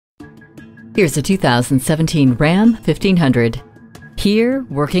Here's a 2017 Ram 1500. Here,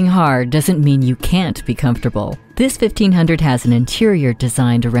 working hard doesn't mean you can't be comfortable. This 1500 has an interior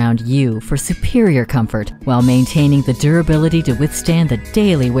designed around you for superior comfort while maintaining the durability to withstand the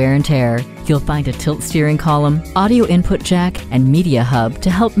daily wear and tear. You'll find a tilt steering column, audio input jack, and media hub to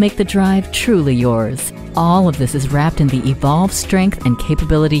help make the drive truly yours. All of this is wrapped in the evolved strength and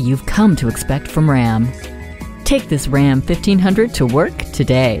capability you've come to expect from Ram. Take this Ram 1500 to work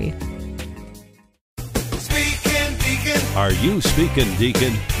today. Are you speaking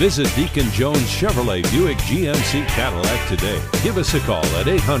Deacon? Visit Deacon Jones Chevrolet Buick GMC Cadillac today. Give us a call at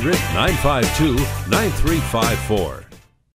 800-952-9354.